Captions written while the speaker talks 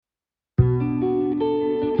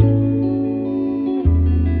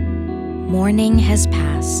morning has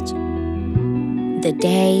passed. The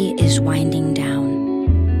day is winding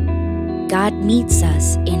down. God meets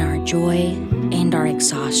us in our joy and our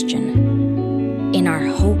exhaustion, in our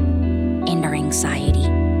hope and our anxiety.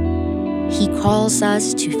 He calls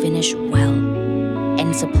us to finish well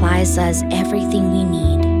and supplies us everything we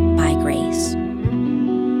need by grace.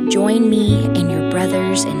 Join me and your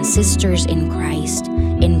brothers and sisters in Christ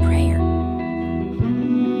in prayer.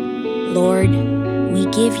 Lord, we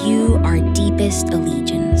give you our deepest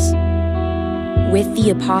allegiance. With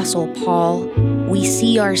the Apostle Paul, we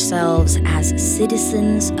see ourselves as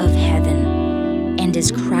citizens of heaven and as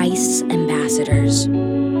Christ's ambassadors.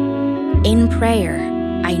 In prayer,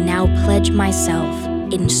 I now pledge myself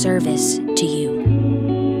in service to you.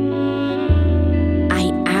 I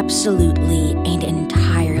absolutely and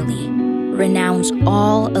entirely renounce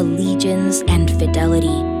all allegiance and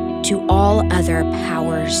fidelity to all other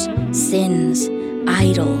powers, sins,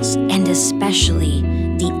 idols, and especially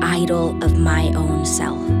the idol of my own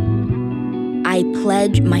self. I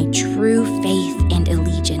pledge my true faith and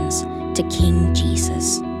allegiance to King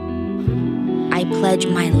Jesus. I pledge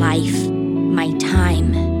my life, my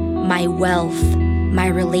time, my wealth, my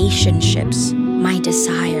relationships, my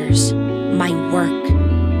desires, my work,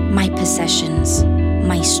 my possessions,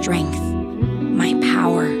 my strength, my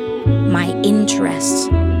power, my interests,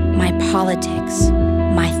 my politics,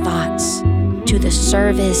 my thoughts, to the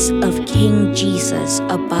service of King Jesus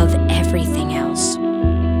above everything else.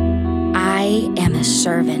 I am a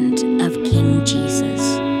servant of King Jesus.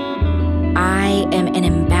 I am an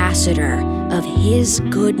ambassador of His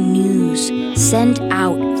good news, sent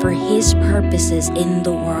out for His purposes in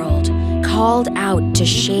the world, called out to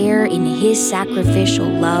share in His sacrificial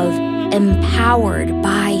love, empowered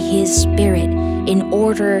by His Spirit in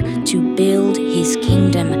order to build His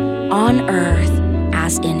kingdom on earth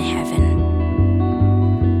as in heaven.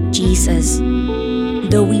 Jesus,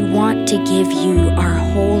 though we want to give you our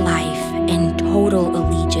whole life and total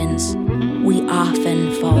allegiance, we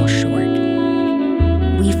often fall short.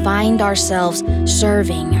 We find ourselves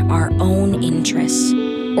serving our own interests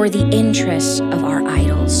or the interests of our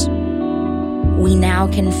idols. We now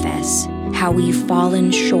confess how we've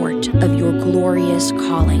fallen short of your glorious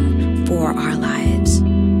calling for our lives.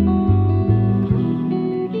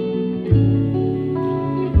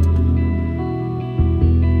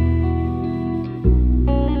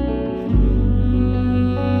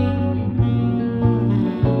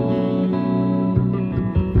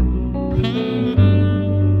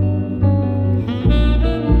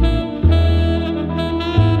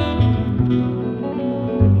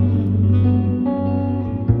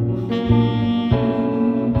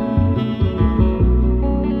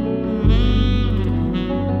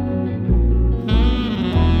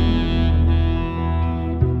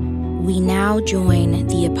 We now join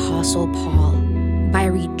the Apostle Paul by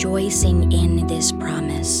rejoicing in this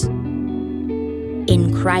promise.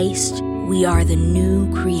 In Christ, we are the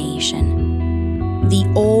new creation.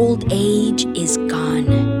 The old age is gone.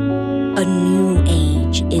 A new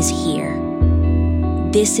age is here.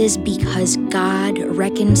 This is because God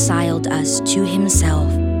reconciled us to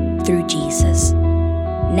Himself through Jesus.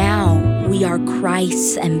 Now we are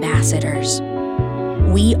Christ's ambassadors.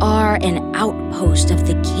 We are an outpost of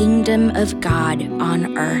the kingdom of God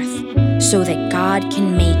on earth, so that God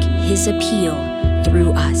can make His appeal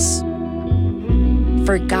through us.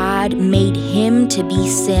 For God made Him to be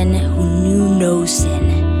sin who knew no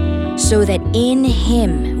sin, so that in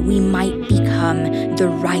Him we might become the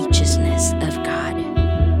righteousness of God.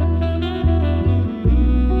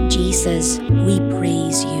 Jesus, we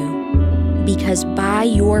praise you, because by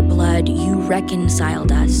your blood you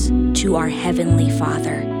reconciled us to our Heavenly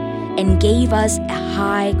Father and gave us a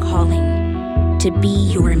high calling to be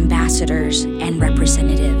your ambassadors and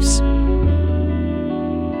representatives.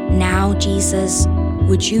 Now, Jesus,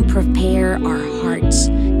 would you prepare our hearts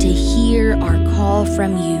to hear our call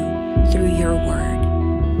from you through your word?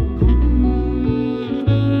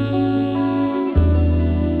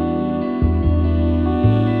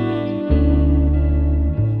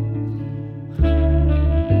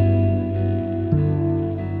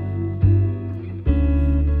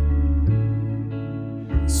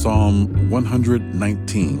 Psalm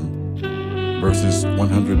 119, verses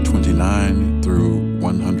 129 through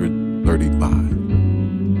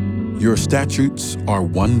 135. Your statutes are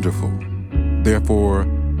wonderful, therefore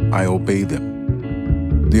I obey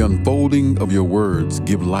them. The unfolding of your words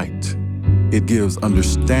give light. It gives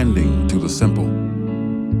understanding to the simple.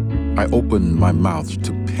 I open my mouth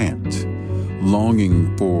to pant,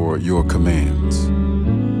 longing for your commands.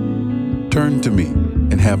 Turn to me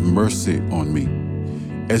and have mercy on me,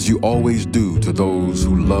 as you always do to those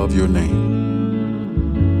who love your name.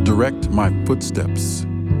 Direct my footsteps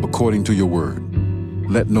according to your word.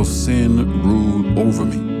 Let no sin rule over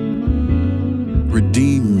me.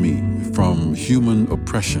 Redeem me from human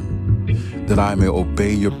oppression, that I may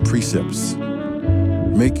obey your precepts.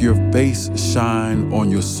 Make your face shine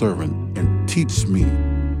on your servant and teach me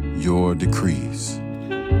your decrees.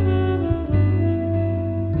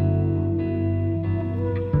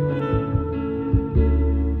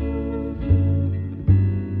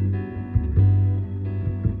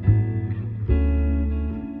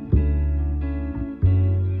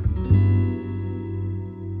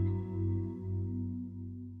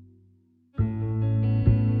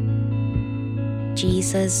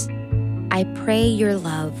 Jesus, I pray your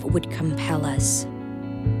love would compel us.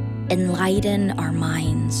 Enlighten our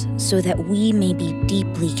minds so that we may be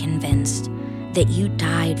deeply convinced that you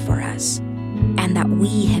died for us and that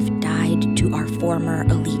we have died to our former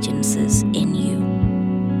allegiances in you.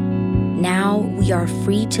 Now we are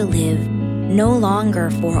free to live no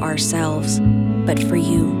longer for ourselves, but for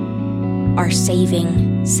you, our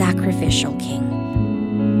saving, sacrificial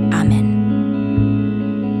King. Amen.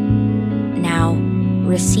 Now,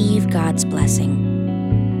 receive God's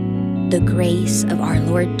blessing. The grace of our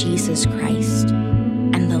Lord Jesus Christ,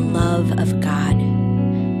 and the love of God,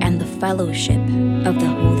 and the fellowship of the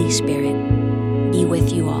Holy Spirit be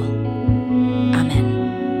with you all.